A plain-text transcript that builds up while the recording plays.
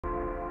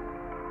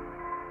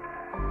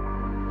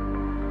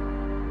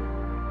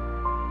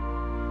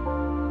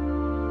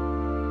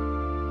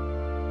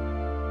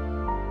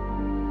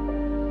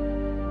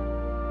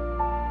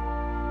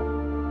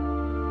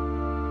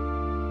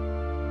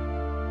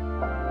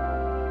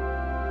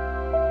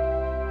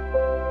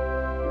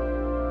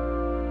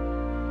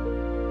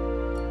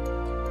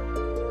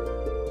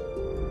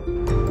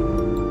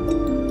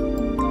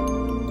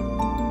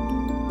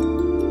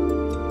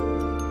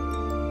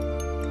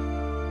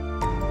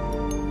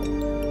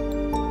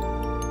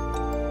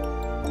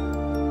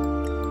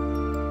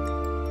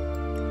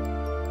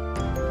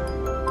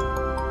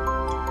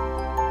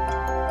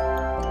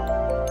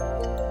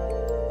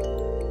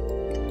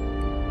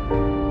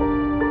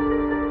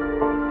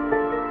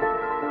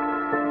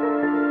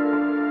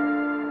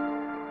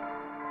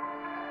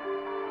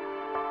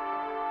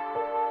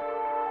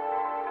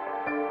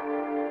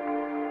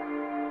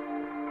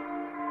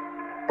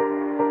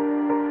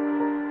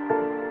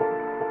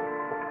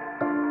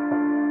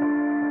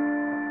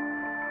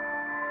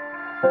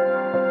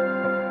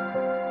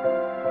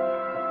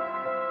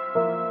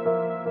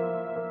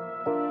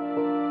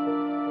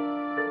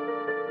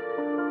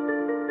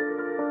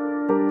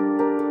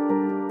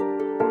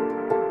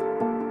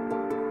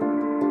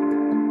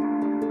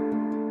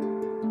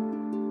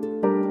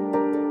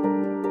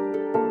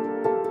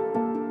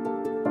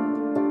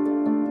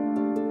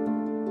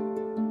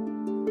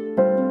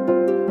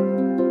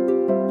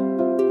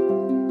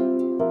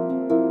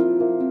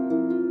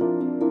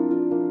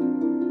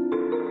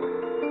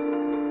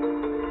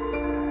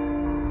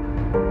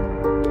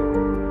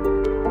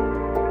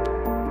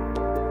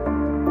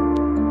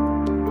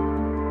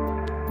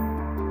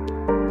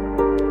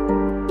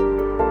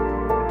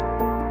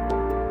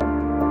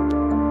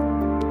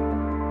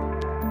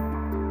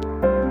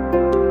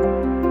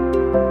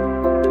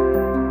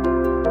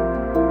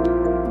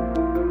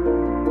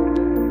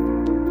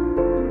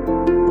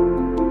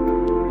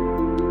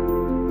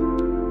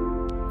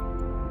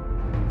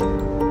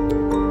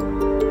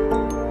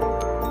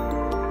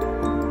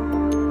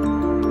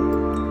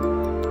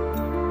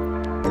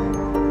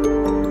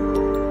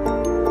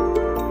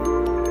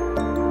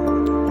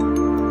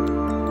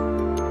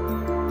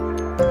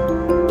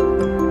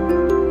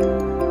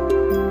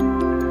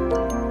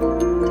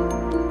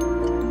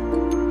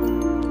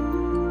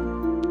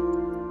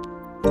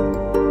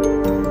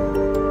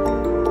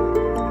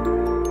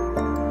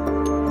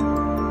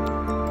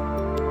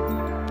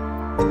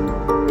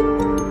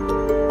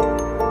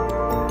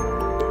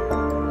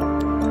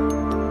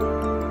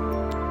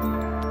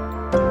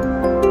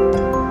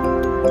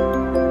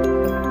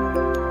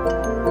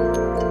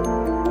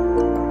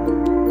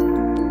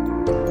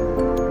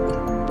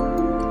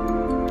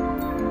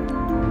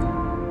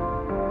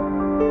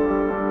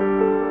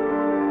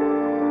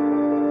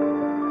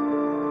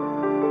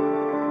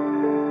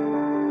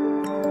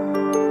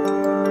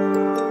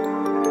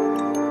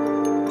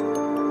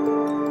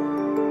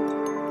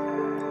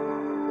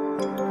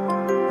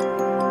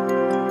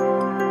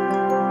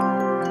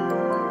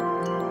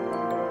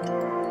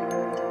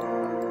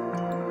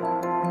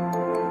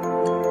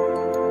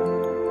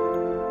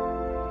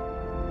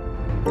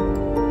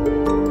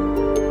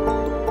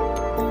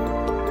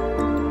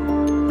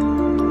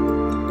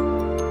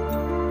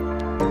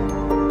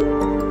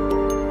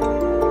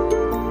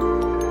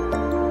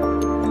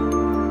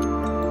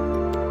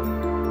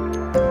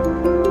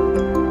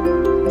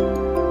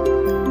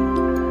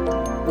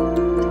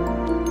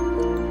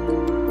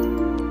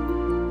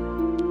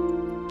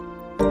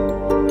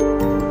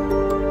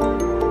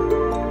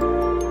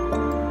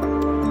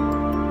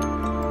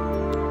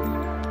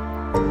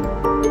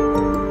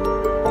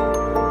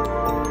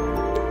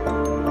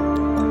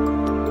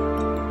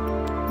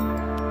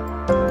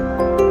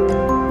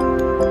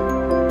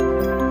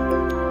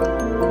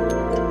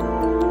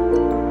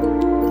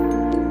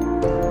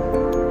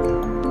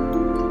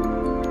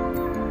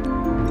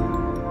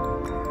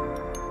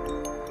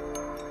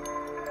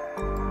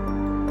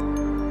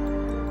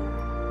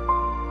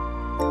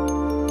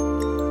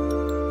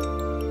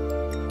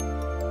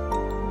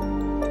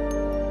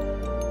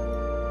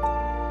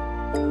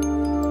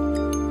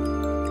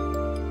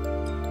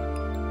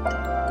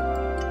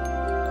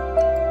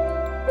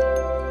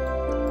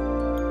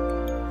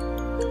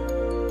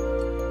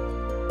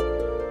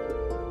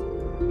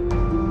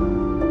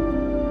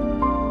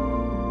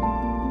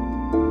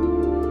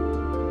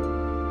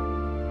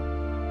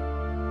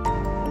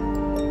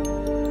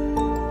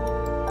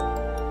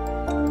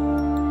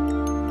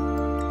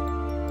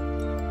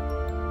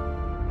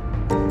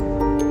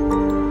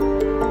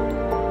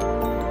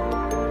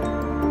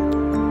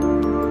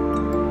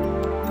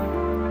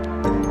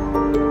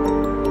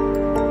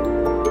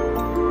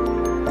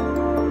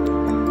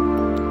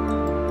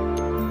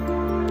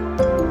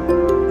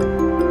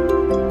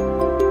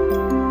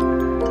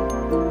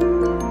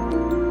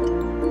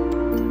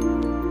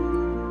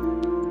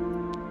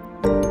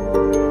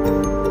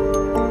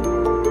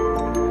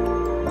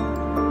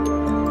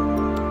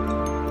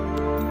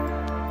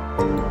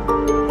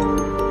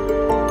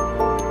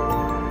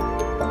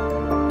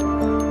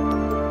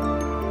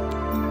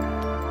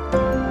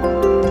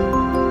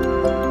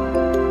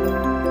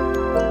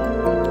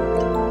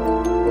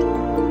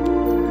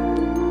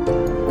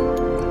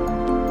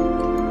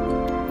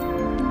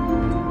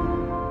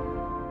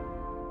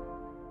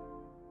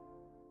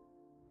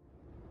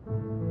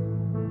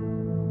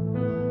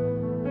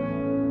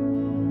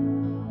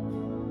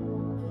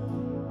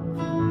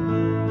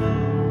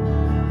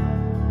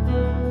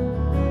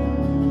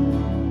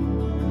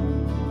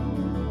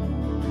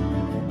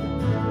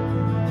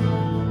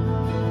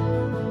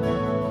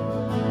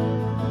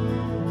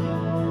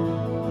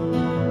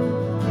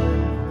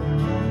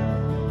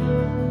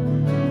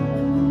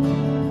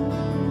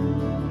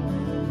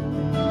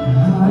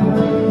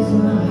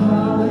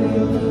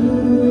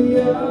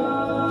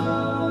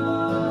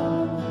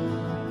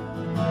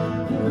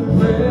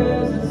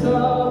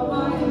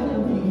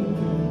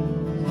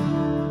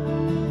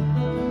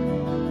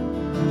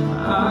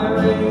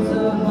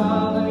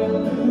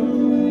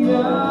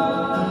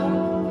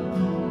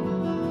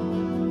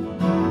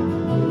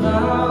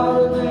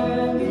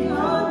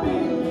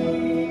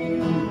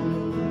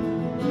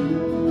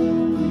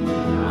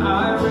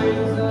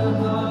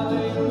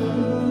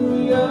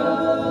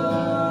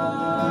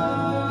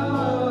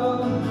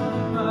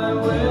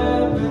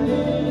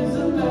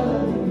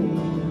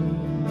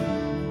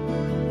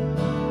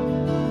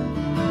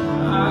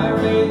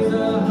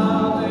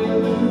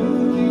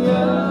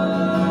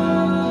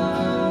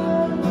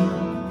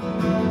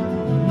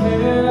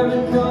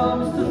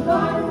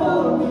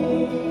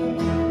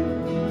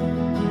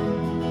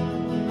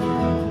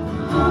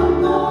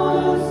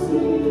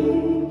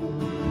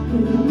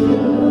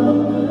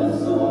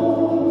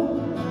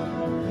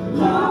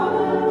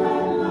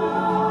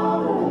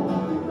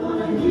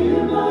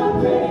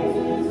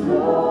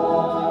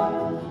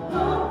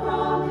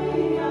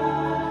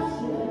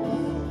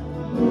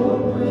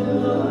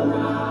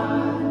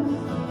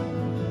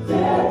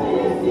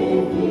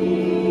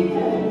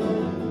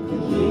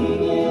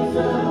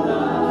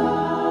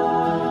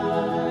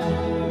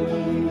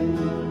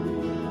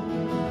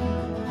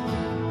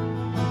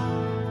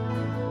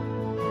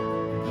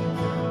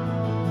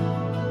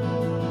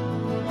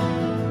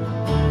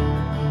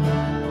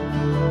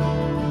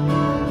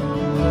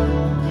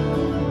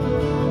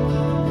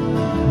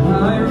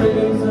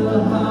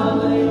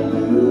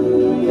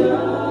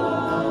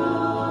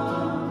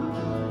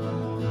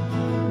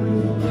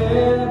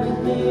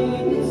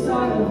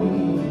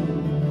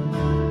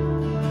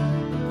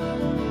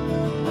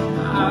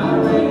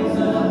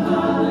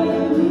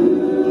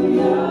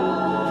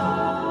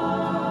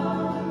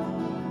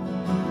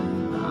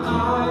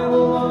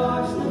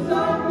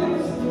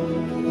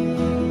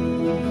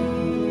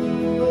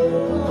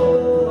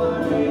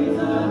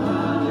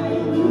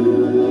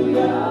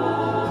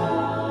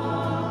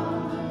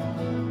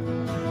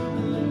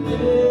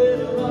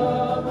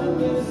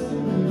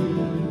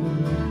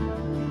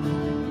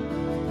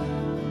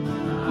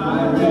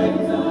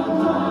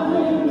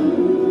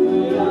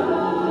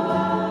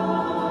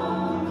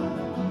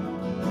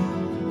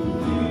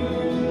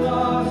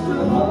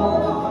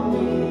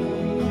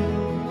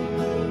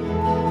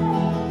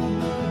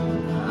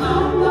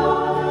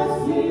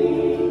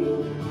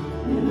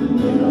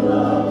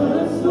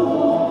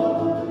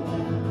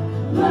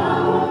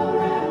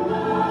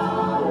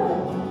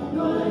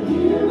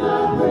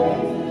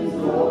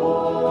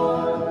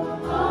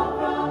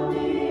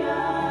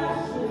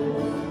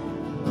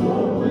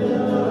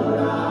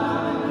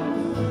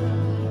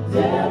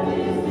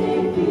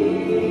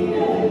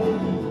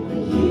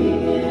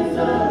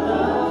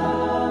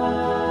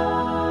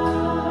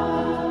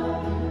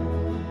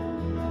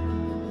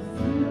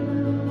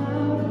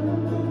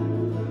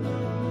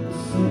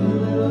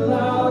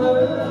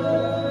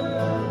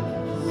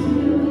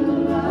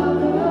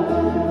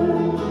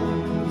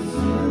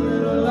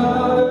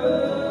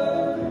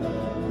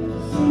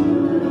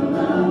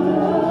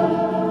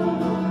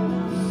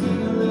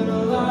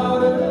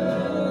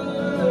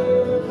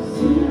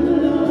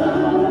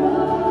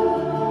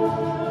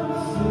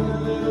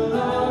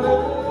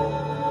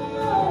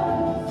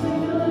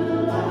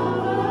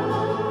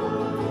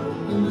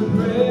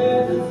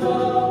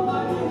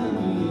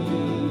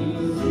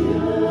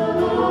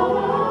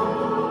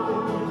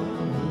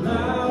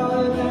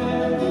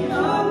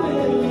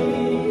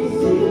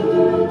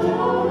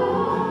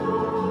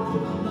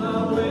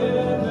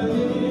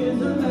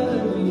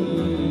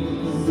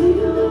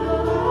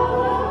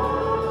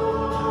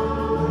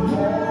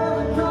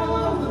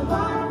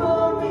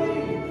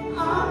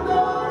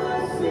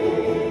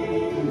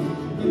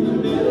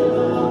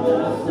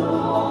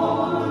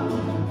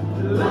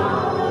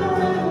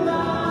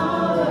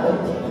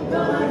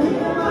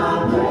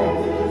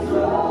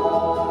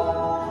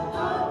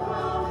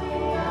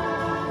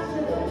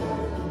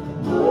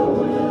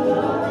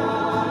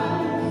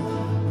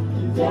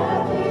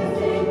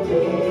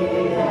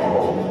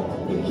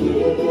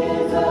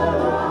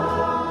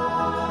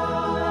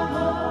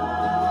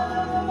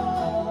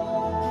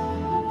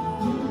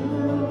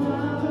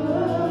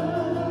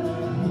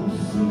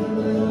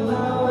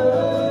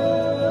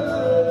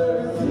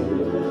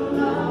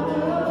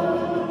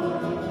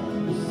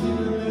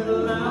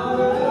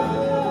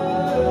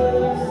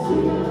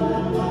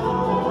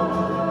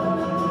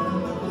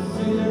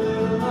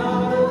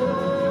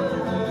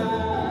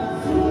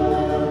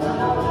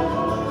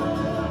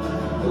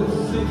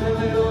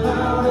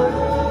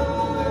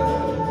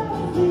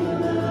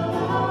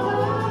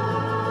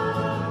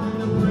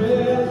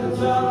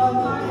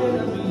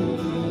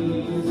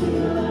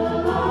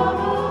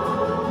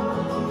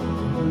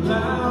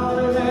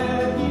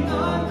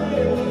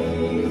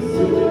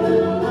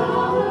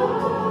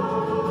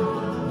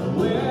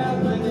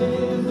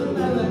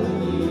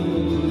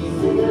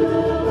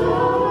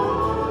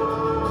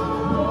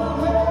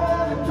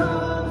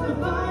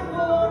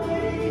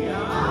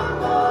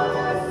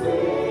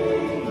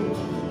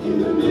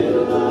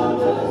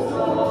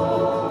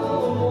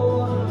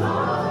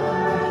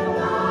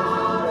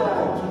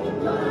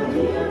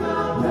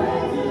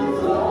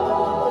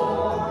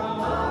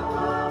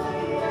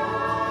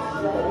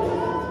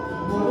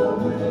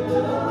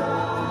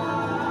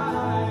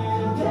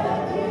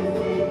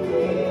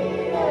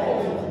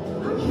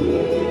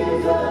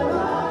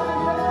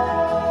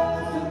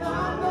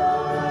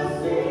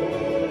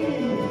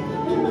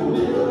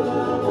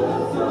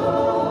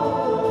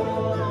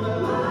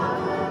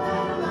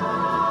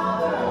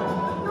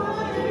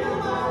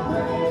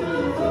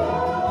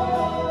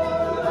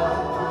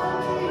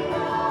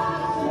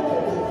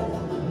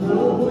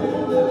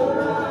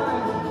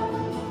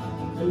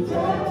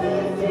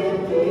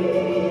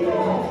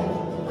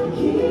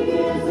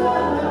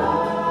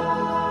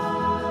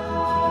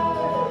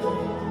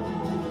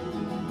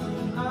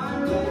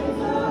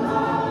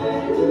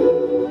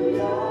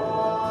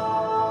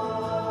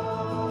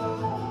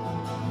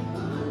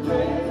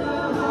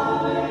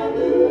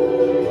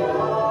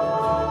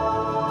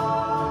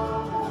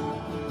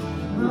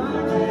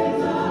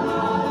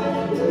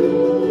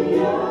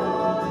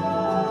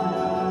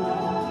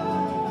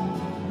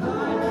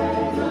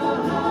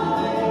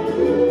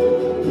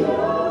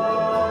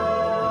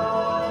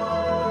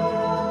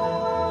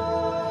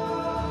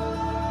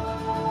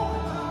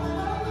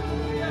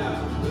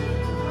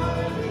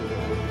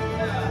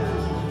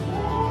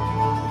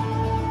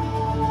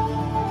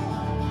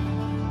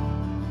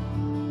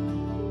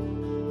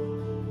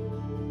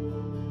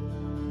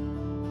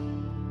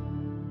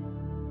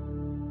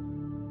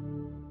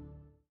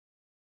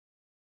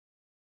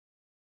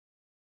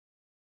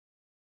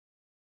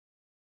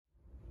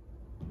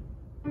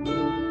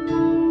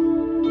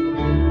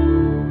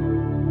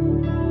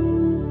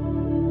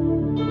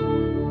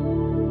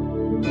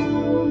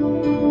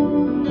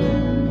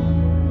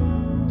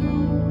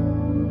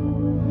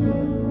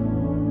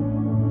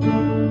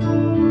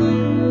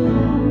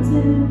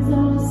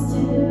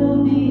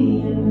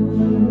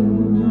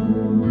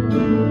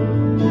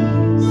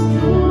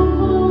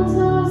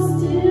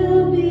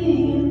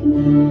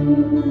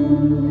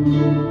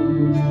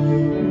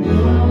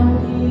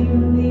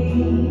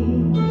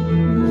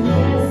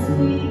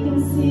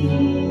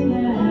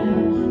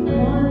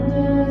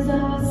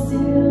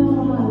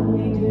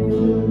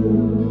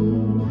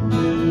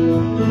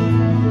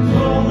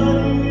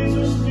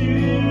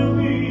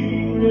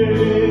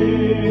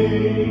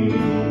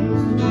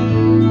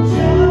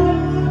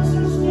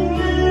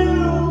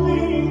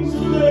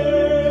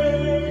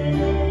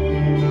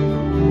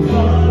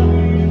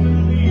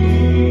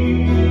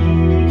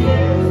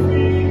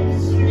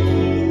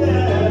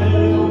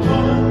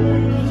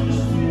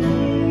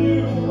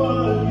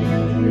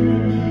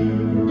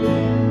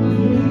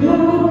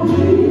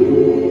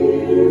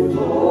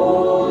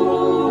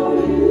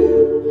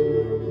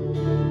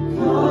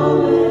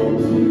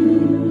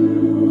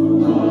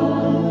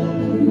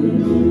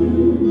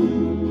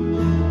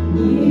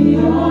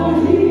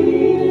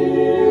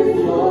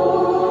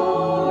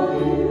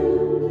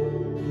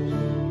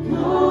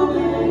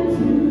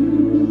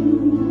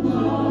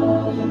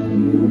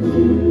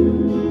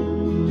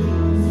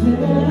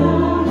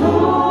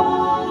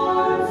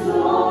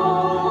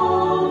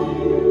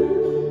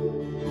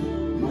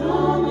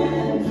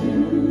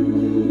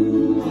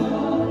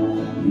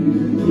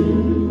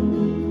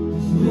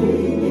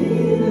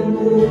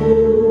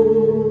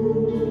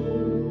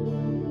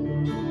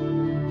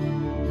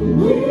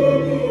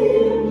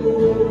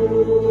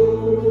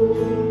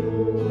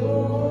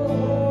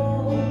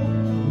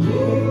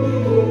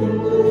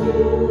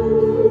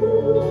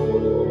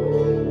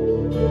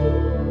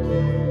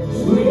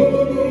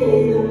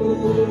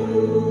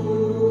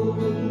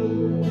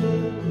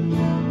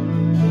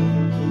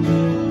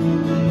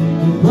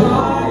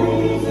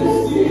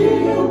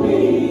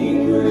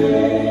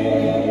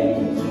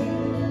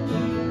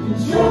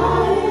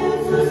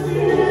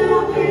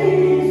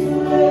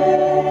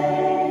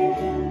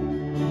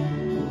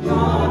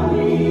God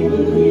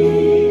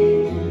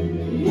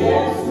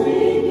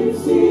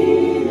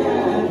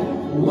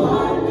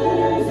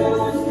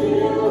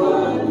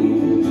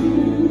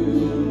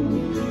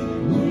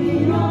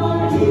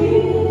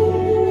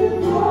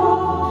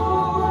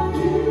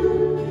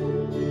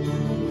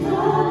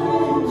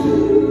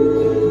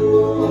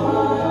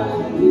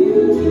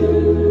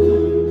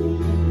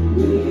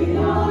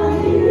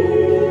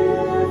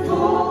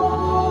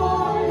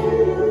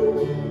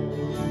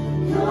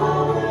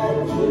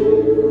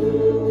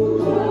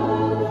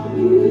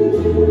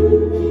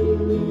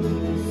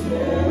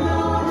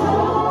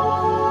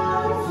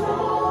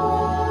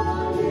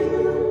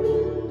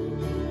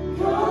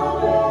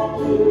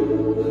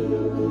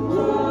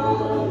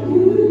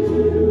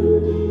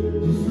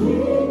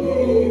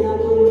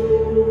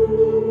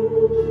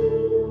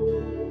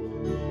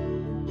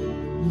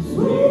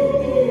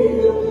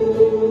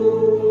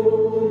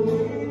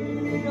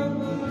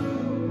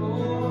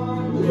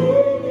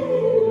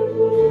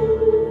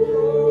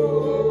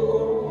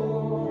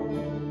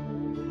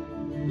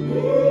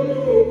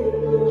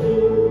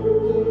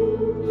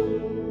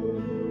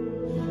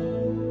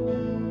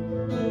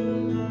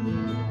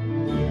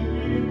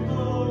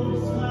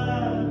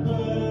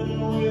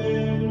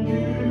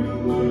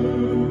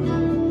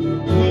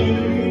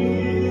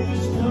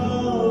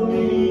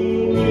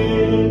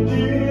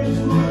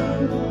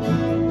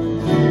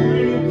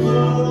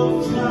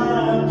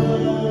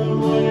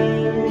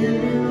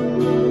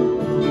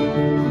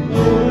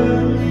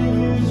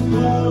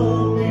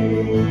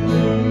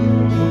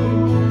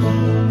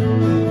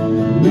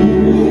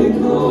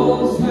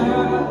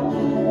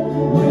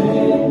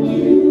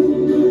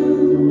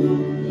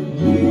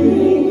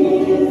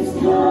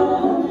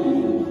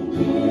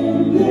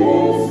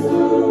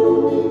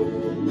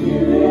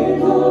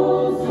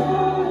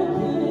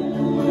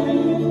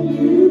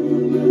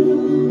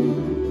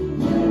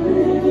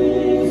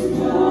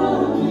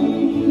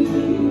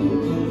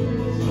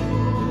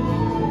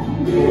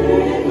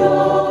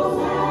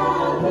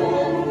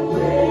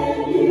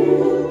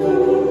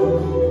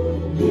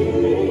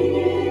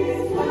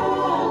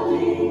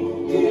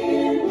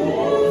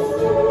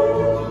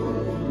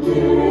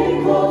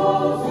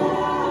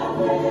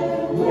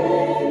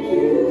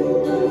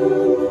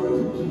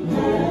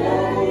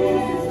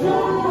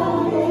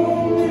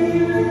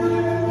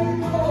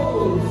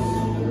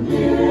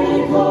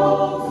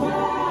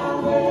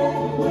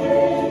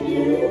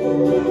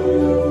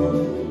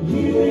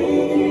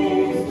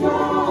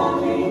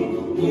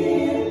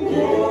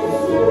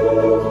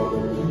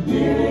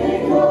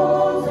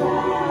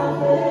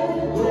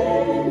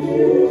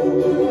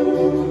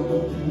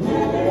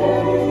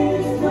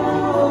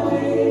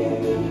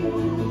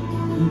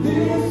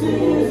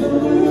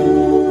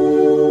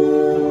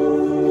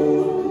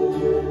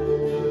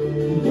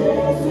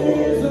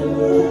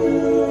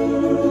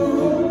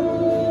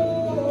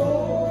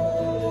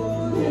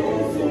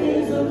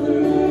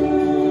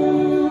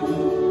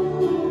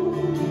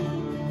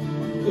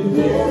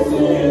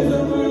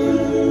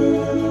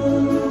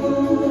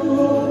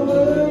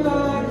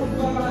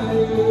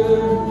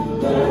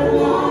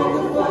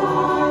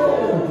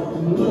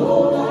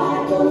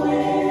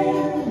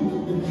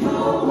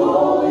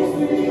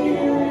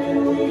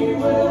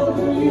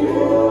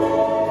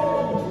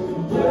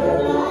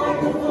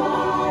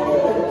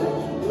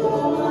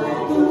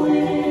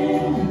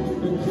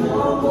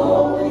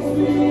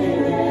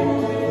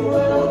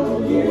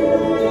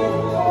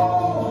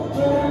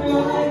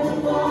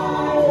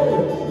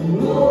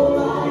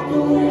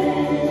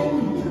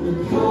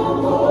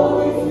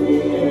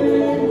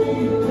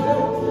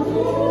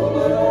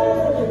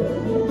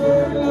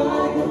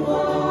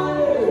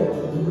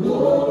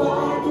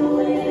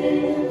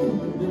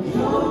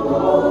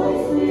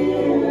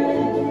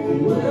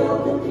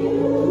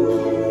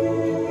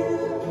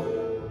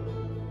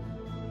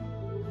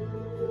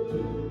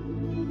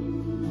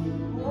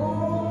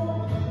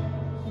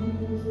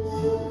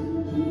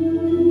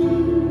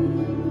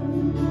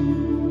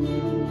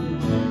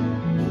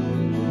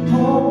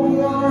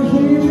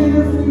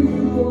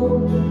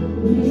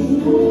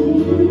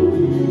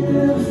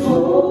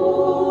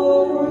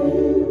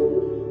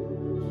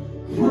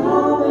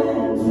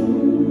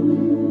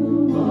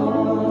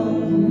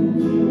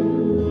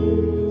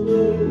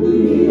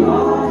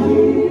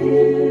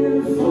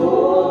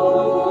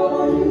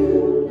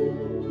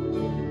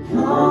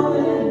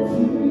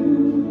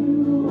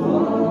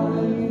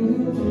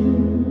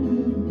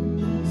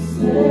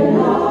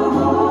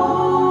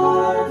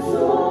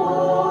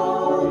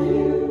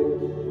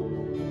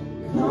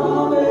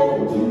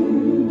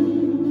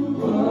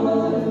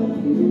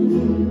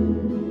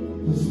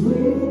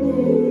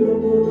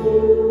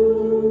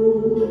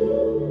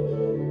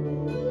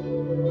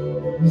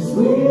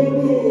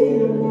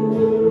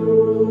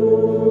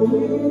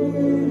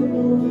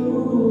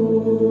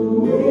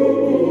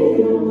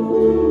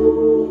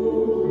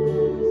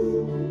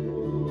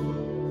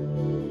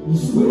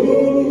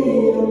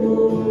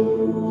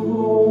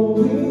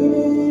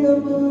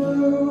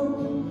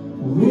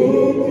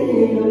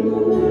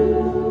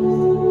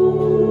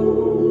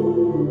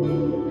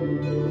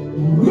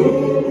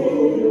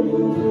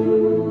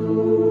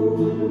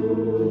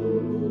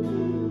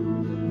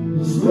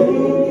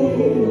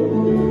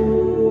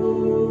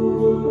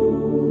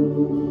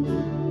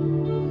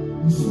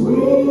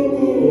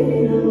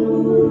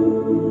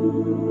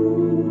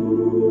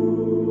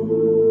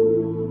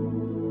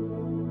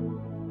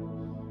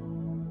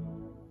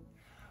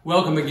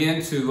welcome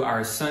again to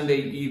our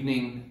Sunday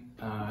evening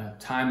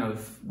time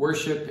of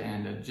worship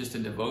and just a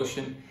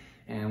devotion.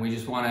 And we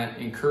just want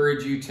to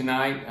encourage you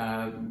tonight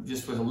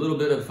just with a little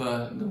bit of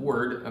the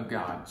Word of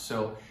God.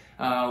 So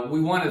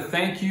we want to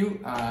thank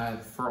you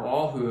for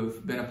all who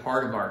have been a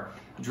part of our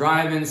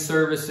drive-in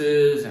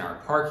services and our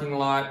parking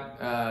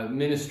lot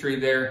ministry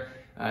there,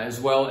 as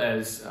well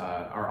as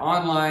our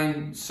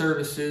online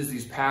services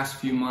these past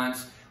few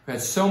months. We've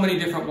had so many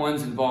different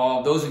ones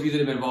involved. Those of you that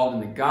have been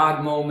involved in the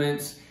God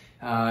moments,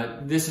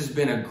 this has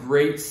been a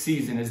great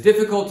season. As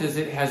difficult as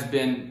it has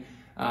been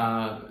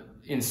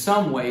in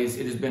some ways,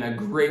 it has been a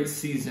great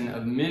season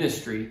of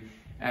ministry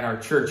at our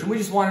church. And we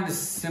just wanted to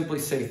simply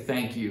say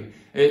thank you.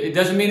 It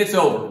doesn't mean it's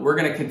over. We're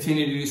going to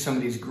continue to do some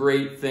of these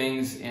great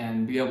things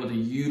and be able to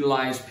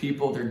utilize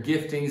people, their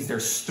giftings, their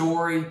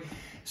story,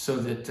 so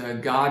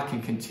that God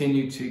can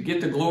continue to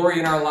get the glory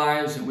in our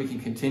lives and we can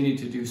continue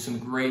to do some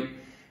great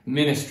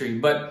ministry.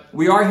 But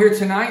we are here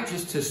tonight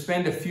just to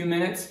spend a few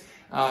minutes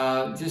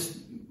just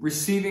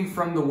receiving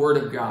from the Word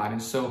of God.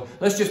 And so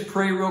let's just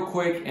pray real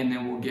quick and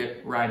then we'll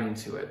get right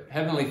into it.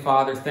 Heavenly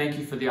Father, thank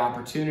you for the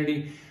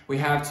opportunity we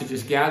have to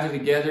just gather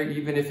together,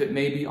 even if it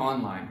may be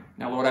online.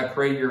 Now, Lord, I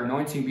pray your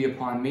anointing be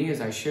upon me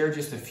as I share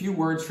just a few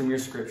words from your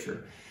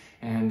scripture.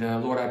 And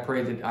Lord, I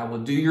pray that I will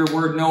do your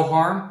word no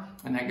harm,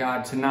 and that,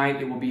 God,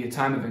 tonight it will be a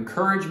time of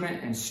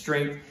encouragement and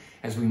strength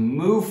as we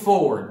move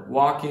forward,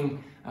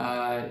 walking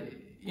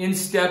in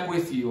step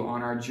with you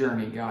on our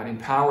journey, God,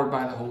 empowered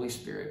by the Holy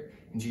Spirit.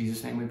 In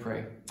Jesus' name we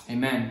pray.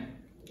 Amen.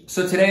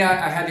 So today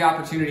I had the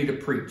opportunity to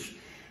preach.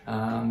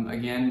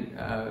 Again,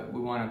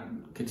 we want to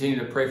continue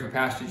to pray for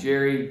Pastor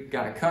Jerry.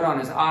 Got a cut on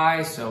his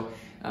eye, so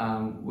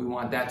we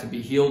want that to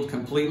be healed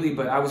completely.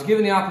 But I was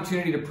given the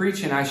opportunity to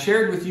preach, and I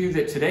shared with you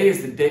that today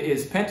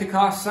is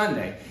Pentecost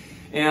Sunday.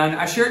 And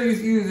I shared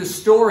with you the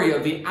story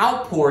of the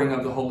outpouring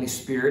of the Holy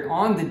Spirit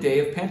on the day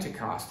of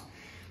Pentecost.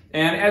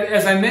 And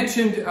as I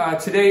mentioned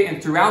today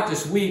and throughout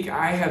this week,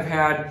 I have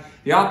had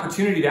the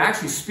opportunity to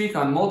actually speak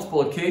on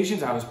multiple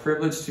occasions. I was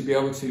privileged to be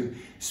able to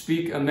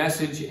speak a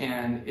message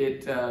and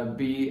it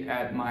be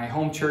at my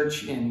home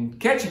church in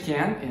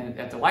Ketchikan,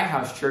 at the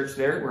Lighthouse Church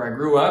there where I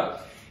grew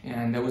up.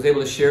 And I was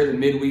able to share the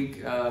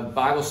midweek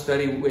Bible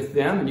study with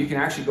them. And you can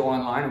actually go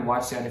online and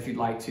watch that if you'd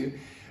like to.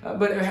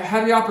 But I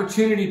had the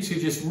opportunity to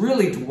just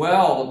really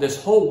dwell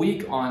this whole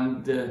week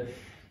on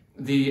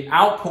the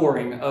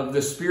outpouring of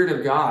the Spirit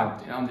of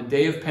God on the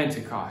day of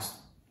Pentecost.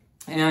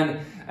 And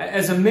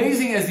as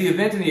amazing as the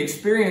event and the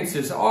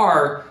experiences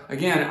are,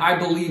 again, I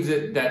believe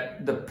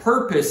that the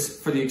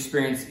purpose for the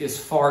experience is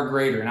far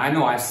greater. And I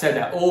know I've said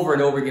that over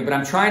and over again, but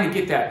I'm trying to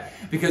get that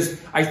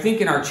because I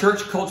think in our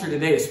church culture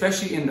today,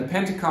 especially in the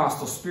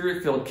Pentecostal,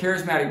 Spirit-filled,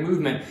 charismatic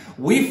movement,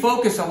 we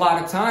focus a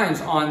lot of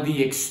times on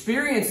the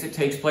experience that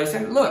takes place.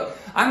 And look,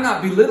 I'm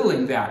not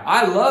belittling that.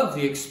 I love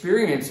the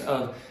experience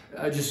of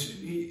the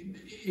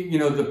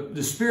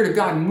Spirit of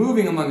God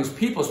moving among His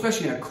people,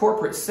 especially in a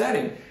corporate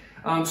setting.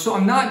 So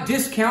I'm not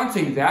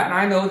discounting that, and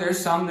I know there's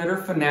some that are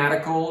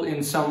fanatical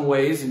in some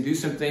ways and do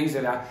some things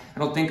that I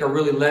don't think are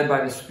really led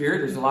by the Spirit.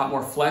 There's a lot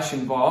more flesh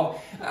involved.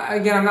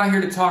 Again, I'm not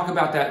here to talk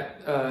about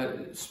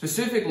that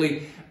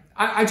specifically.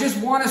 I just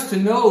want us to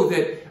know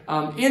that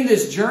in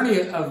this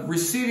journey of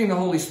receiving the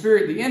Holy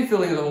Spirit, the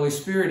infilling of the Holy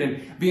Spirit,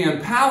 and being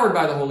empowered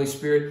by the Holy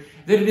Spirit,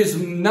 that it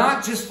is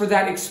not just for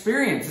that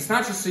experience. It's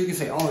not just so you can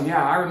say, oh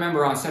yeah, I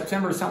remember on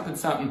September something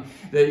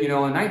that, in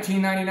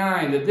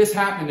 1999 that this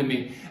happened to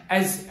me.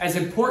 As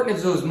important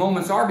as those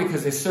moments are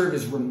because they serve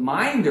as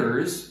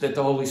reminders that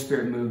the Holy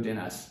Spirit moved in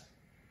us,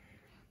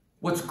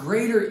 what's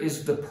greater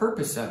is the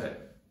purpose of it.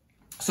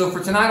 So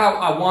for tonight,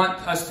 I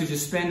want us to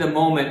just spend a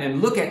moment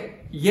and look at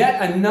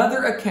yet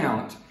another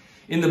account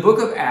in the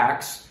book of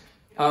Acts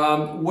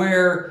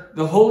where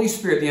the Holy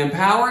Spirit, the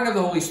empowering of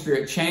the Holy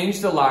Spirit,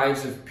 changed the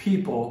lives of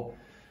people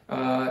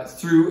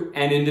through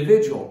an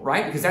individual,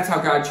 right? Because that's how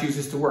God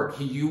chooses to work.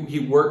 He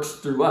works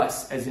through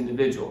us as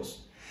individuals.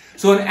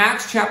 So in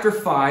Acts chapter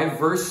 5,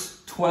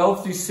 verse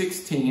 12 through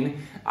 16,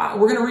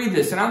 we're going to read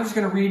this. And I'm just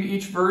going to read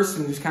each verse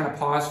and just kind of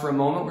pause for a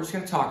moment. We're just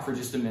going to talk for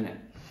just a minute.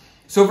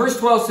 So verse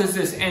 12 says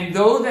this, and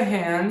though the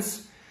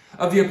hands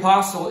of the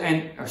apostle,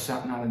 and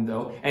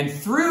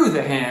through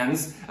the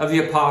hands of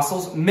the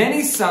apostles,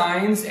 many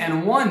signs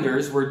and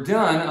wonders were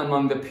done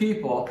among the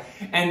people,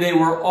 and they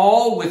were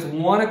all with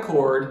one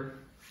accord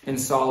in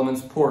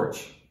Solomon's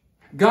porch.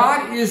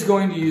 God is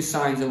going to use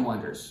signs and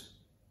wonders.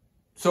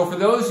 So for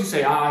those who say,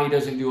 he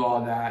doesn't do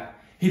all that,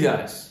 He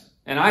does.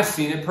 And I've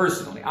seen it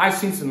personally. I've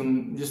seen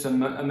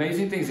some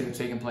amazing things that have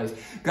taken place.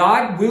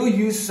 God will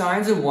use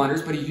signs and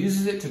wonders, but He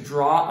uses it to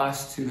draw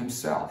us to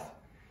Himself.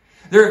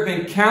 There have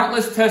been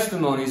countless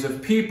testimonies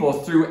of people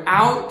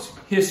throughout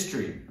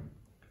history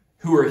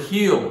who are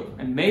healed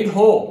and made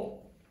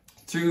whole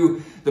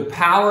through the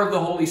power of the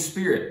Holy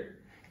Spirit.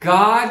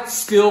 God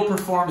still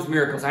performs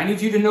miracles. I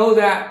need you to know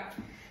that.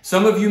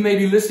 Some of you may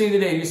be listening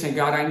today and you're saying,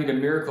 God, I need a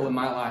miracle in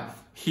my life.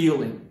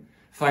 Healing,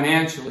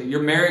 financially.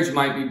 Your marriage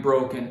might be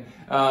broken.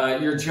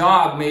 Your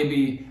job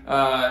maybe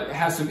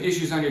has some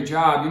issues on your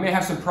job. You may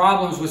have some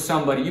problems with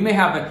somebody. You may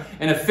have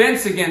an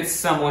offense against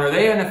someone, or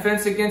they have an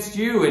offense against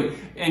you,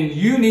 and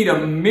you need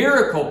a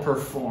miracle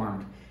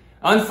performed.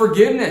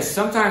 Unforgiveness.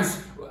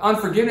 Sometimes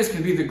unforgiveness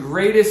can be the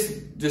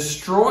greatest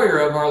destroyer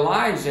of our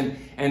lives,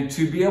 and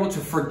to be able to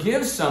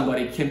forgive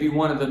somebody can be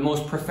one of the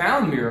most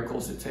profound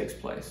miracles that takes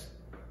place.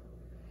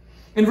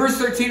 In verse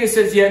 13 it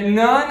says, "Yet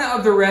none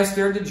of the rest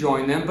dared to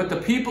join them, but the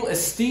people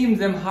esteemed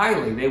them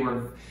highly." They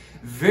were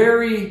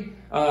very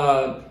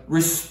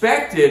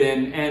respected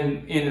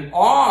and in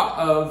awe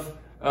of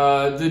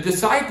the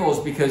disciples,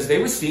 because they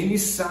were seeing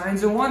these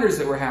signs and wonders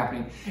that were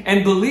happening.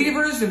 And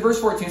believers, in verse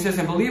 14 it says,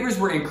 "And believers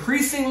were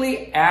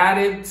increasingly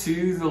added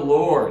to the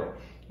Lord,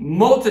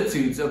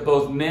 multitudes of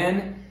both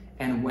men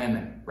and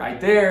women." Right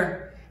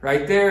there,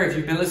 if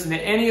you've been listening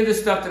to any of the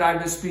stuff that I've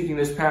been speaking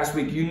this past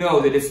week, you know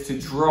that it's to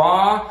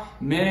draw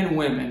men and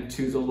women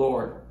to the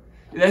Lord.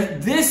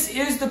 This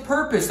is the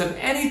purpose of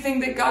anything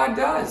that God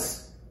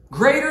does,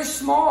 great or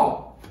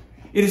small.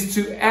 It is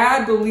to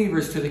add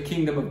believers to the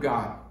kingdom of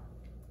God,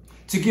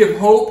 to give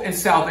hope and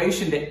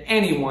salvation to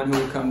anyone who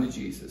will come to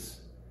Jesus.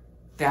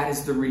 That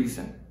is the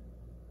reason.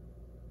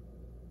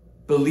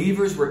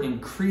 Believers were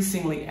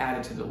increasingly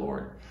added to the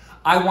Lord.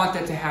 I want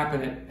that to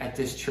happen at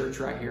this church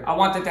right here. I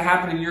want that to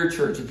happen in your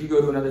church if you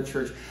go to another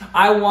church.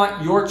 I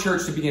want your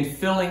church to begin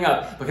filling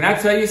up. But can I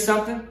tell you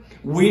something?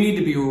 We need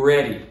to be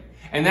ready.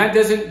 And that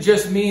doesn't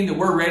just mean that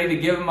we're ready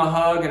to give them a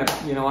hug. And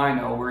I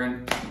know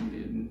we're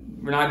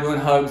not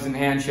doing hugs and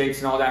handshakes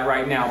and all that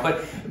right now.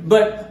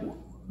 But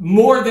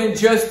more than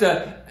just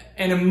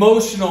an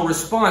emotional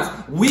response,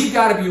 we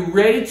got to be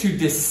ready to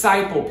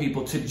disciple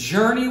people, to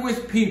journey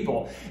with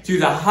people through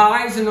the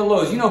highs and the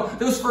lows.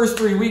 Those first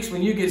 3 weeks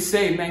when you get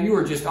saved, man, you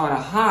are just on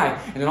a high,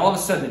 and then all of a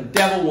sudden the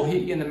devil will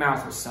hit you in the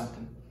mouth with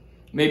something.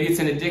 Maybe it's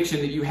an addiction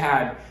that you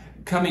had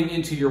coming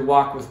into your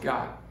walk with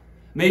God.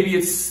 Maybe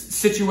it's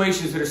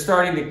situations that are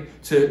starting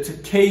to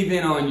cave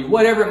in on you,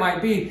 whatever it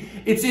might be.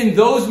 It's in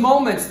those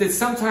moments that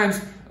sometimes,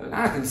 I'm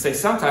not going to say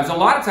sometimes, a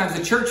lot of times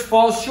the church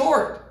falls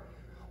short.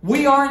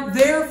 We aren't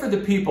there for the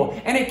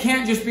people. And it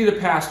can't just be the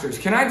pastors.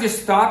 Can I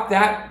just stop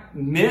that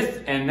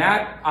myth and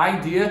that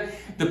idea?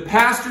 The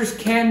pastors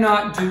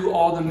cannot do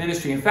all the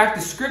ministry. In fact,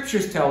 the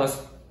scriptures tell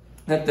us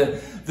that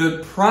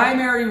the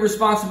primary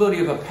responsibility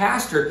of a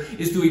pastor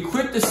is to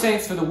equip the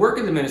saints for the work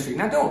of the ministry.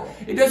 Now,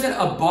 it doesn't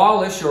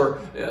abolish or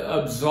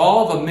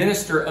absolve a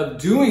minister of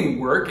doing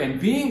work and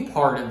being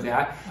part of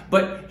that,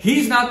 but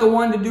he's not the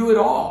one to do it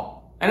all.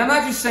 And I'm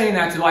not just saying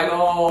that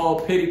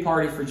to pity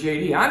party for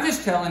JD. I'm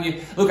just telling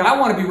you, look, I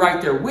want to be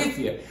right there with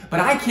you, but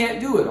I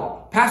can't do it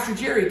all. Pastor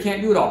Jerry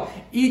can't do it all.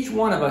 Each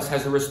one of us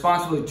has a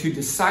responsibility to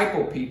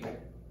disciple people.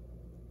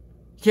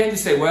 You can't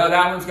just say, well,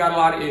 that one's got a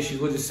lot of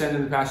issues, we'll just send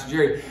them to Pastor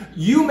Jerry.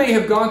 You may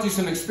have gone through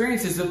some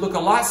experiences that look a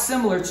lot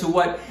similar to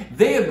what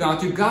they have gone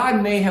through.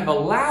 God may have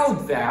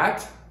allowed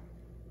that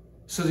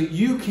so that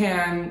you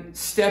can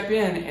step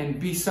in and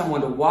be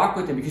someone to walk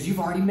with them, because you've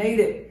already made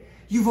it.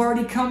 You've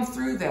already come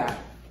through that.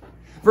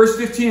 Verse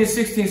 15 and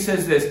 16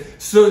 says this,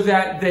 "So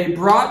that they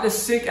brought the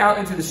sick out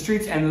into the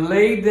streets and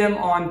laid them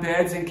on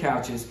beds and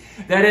couches,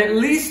 that at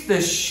least the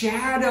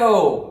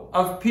shadow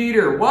of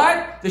Peter,"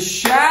 what? The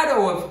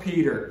shadow of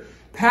Peter,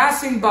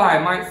 "passing by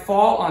might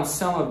fall on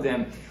some of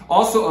them.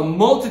 Also a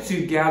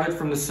multitude gathered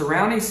from the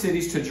surrounding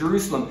cities to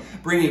Jerusalem,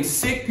 bringing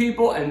sick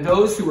people and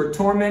those who were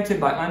tormented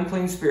by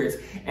unclean spirits,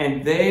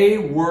 and they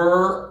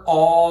were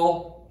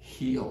all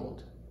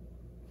healed."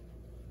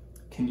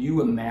 Can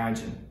you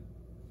imagine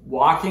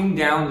walking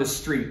down the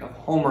street of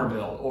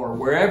Homerville or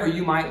wherever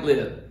you might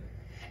live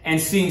and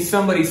seeing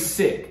somebody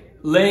sick,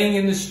 laying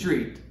in the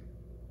street,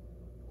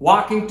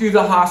 walking through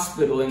the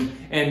hospital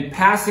and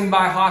passing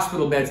by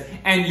hospital beds,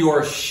 and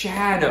your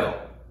shadow?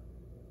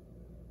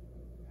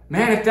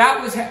 Man, if that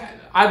was,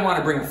 I'd want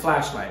to bring a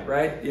flashlight,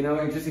 right?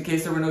 Just in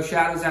case there were no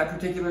shadows that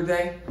particular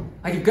day.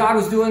 Like if God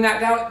was doing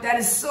that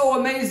is so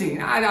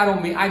amazing. I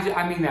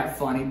mean that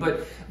funny,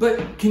 but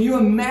can you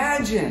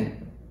imagine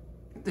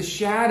the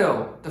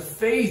shadow, the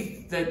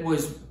faith that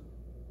was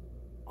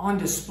on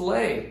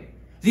display,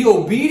 the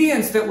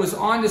obedience that was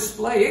on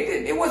display?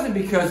 It wasn't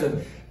because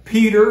of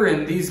Peter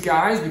and these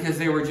guys, because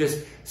they were just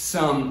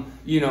some,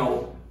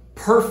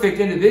 perfect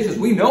individuals.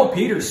 We know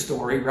Peter's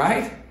story,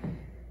 right?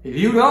 If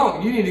you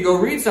don't, you need to go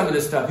read some of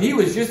this stuff. He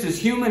was just as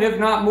human, if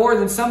not more,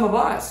 than some of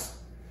us.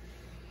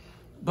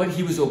 But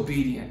he was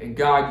obedient, and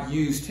God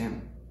used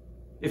him.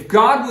 If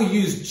God will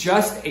use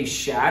just a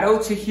shadow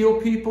to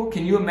heal people,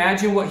 can you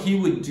imagine what he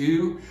would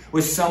do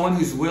with someone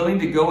who's willing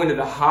to go into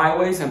the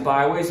highways and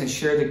byways and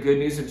share the good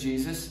news of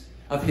Jesus,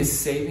 of his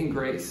saving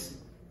grace?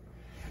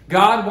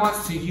 God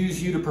wants to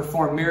use you to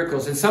perform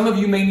miracles. And some of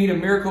you may need a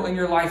miracle in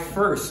your life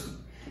first.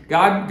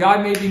 God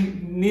may be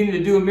needing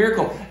to do a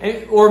miracle.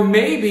 Or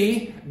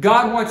maybe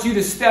God wants you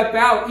to step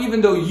out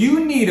even though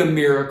you need a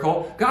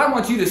miracle. God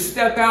wants you to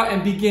step out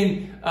and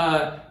begin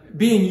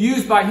being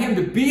used by him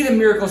to be the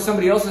miracle in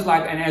somebody else's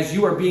life. And as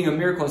you are being a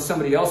miracle in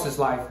somebody else's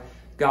life,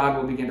 God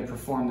will begin to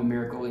perform the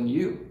miracle in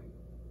you.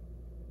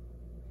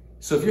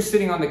 So if you're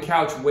sitting on the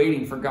couch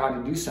waiting for God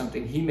to do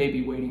something, he may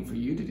be waiting for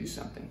you to do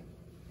something.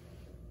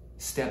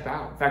 Step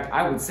out. In fact,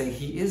 I would say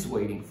he is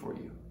waiting for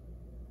you.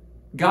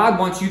 God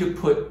wants you to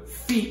put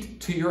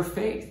feet to your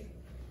faith.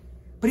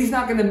 But he's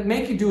not going to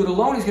make you do it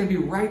alone. He's going to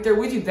be right there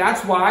with you.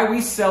 That's why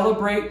we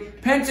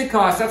celebrate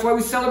Pentecost. That's why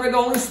we celebrate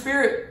the Holy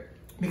Spirit.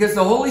 Because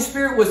the Holy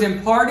Spirit was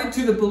imparted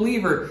to the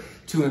believer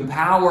to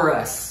empower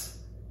us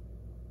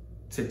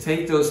to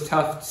take those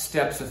tough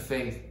steps of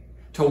faith,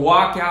 to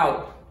walk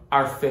out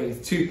our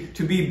faith,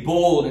 to be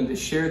bold and to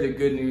share the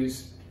good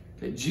news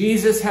that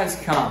Jesus has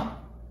come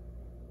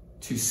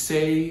to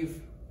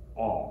save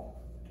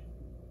all.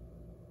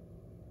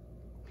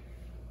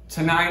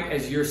 Tonight,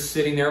 as you're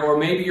sitting there, or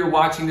maybe you're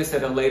watching this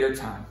at a later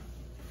time,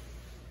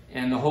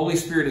 and the Holy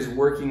Spirit is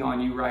working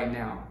on you right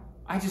now,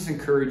 I just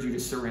encourage you to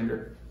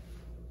surrender.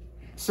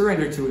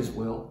 Surrender to his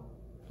will.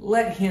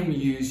 Let him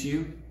use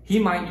you. He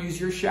might use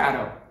your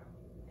shadow.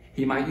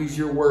 He might use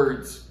your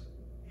words.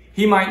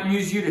 He might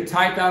use you to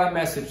type out a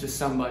message to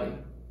somebody.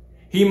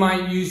 He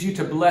might use you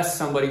to bless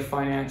somebody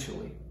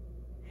financially.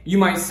 You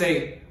might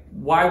say,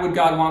 why would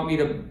God want me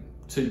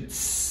to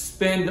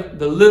spend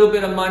the little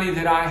bit of money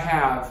that I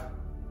have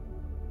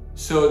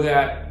so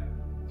that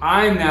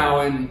I'm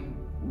now in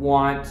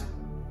want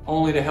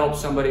only to help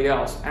somebody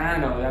else? I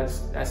don't know,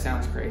 that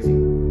sounds crazy.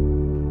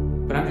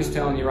 But I'm just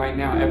telling you right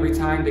now, every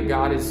time that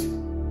God has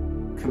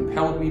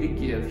compelled me to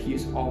give, he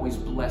has always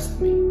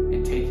blessed me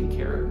and taken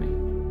care of me.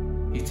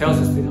 He tells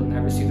us that he'll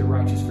never see the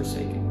righteous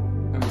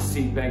forsaken, never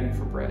see begging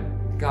for bread.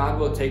 God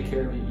will take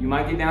care of you. You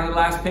might get down to the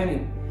last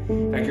penny.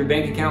 In fact, your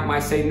bank account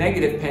might say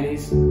negative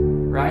pennies,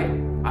 right?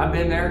 I've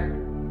been there.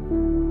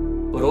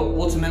 But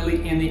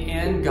ultimately, in the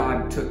end,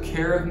 God took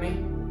care of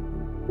me.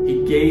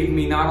 He gave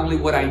me not only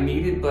what I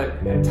needed,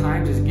 but at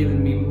times has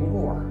given me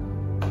more.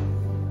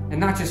 And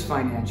not just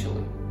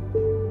financially.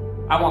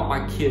 I want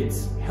my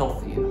kids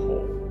healthy and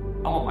whole.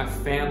 I want my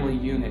family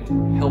unit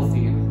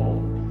healthy and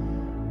whole.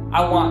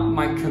 I want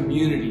my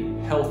community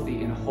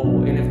healthy and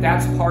whole. And if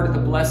that's part of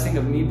the blessing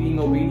of me being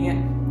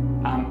obedient,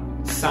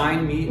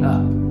 sign me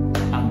up.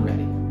 I'm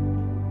ready.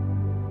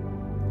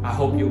 I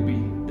hope you'll be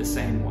the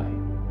same way.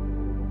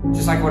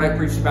 Just like what I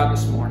preached about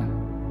this morning.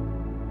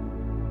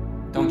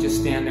 Don't just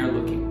stand there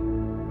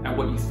looking at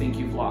what you think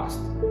you've lost.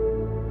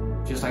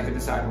 Just like the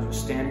disciples were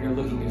standing there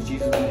looking as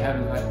Jesus was in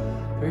heaven, like,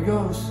 there he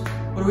goes.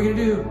 What are we going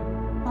to do?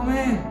 Oh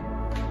man.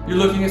 You're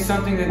looking at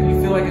something that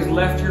you feel like has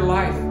left your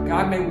life.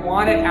 God may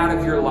want it out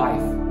of your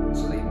life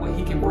so that what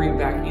he can bring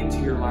back into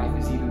your life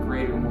is even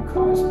greater and will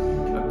cause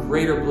a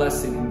greater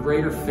blessing and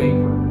greater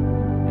favor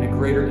and a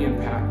greater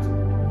impact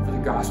for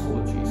the gospel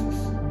of Jesus.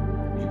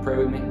 Would you pray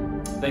with me?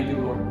 Thank you,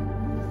 Lord.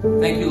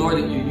 Thank you, Lord,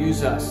 that you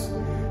use us.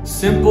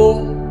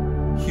 Simple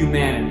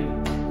humanity.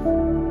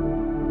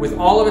 With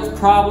all of its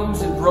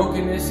problems and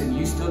brokenness, and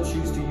you still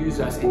choose to use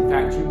us. In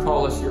fact, you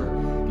call us your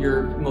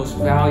most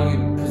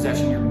valued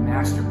possession, your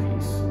masterpiece.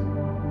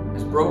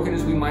 As broken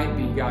as we might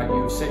be, God,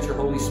 you have sent your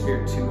Holy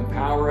Spirit to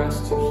empower us,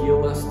 to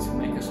heal us, to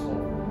make us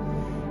whole.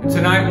 And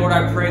tonight, Lord,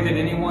 I pray that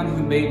anyone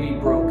who may be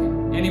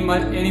broken,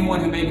 anyone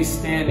who may be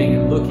standing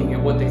and looking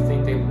at what they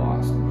think they've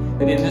lost,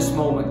 that in this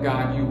moment,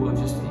 God, you will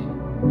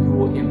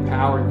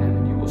empower them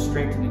and you will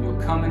strengthen them.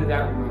 You'll come into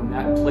that room,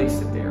 that place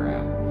that they're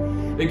at.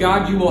 That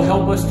God, you will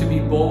help us to be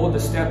bold, to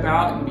step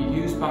out and be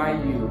used by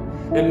you.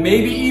 That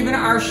maybe even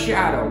our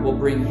shadow will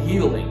bring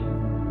healing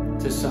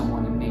to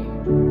someone in need.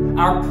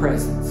 Our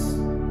presence,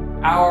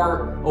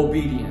 our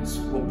obedience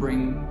will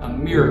bring a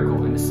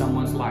miracle into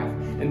someone's life.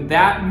 And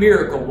that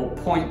miracle will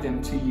point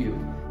them to you,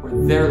 where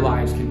their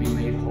lives can be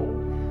made whole.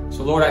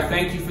 So Lord, I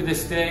thank you for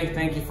this day.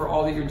 Thank you for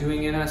all that you're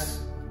doing in us.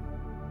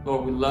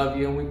 Lord, we love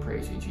you and we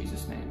praise you in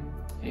Jesus' name.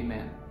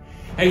 Amen.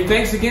 Hey,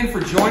 thanks again for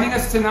joining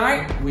us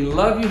tonight. We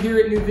love you here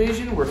at New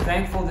Vision. We're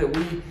thankful that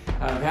we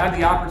have had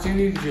the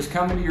opportunity to just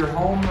come into your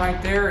home right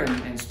there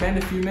and spend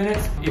a few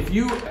minutes. If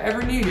you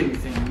ever need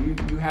anything,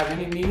 you have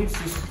any needs,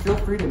 just feel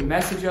free to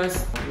message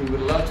us. We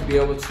would love to be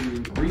able to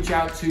reach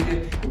out to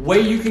you. The way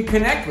you can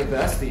connect with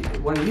us,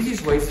 one of the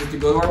easiest ways is to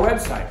go to our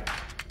website,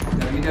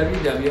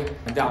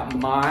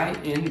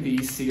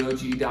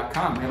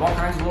 www.mynvcog.com. We have all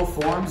kinds of little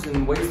forms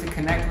and ways to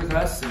connect with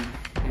us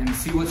and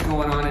see what's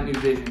going on at New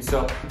Vision.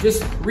 So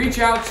just reach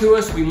out to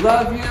us. We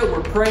love you.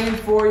 We're praying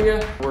for you.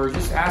 We're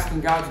just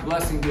asking God's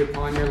blessing be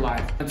upon your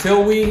life.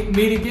 Until we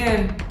meet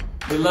again,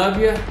 we love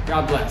you.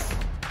 God bless.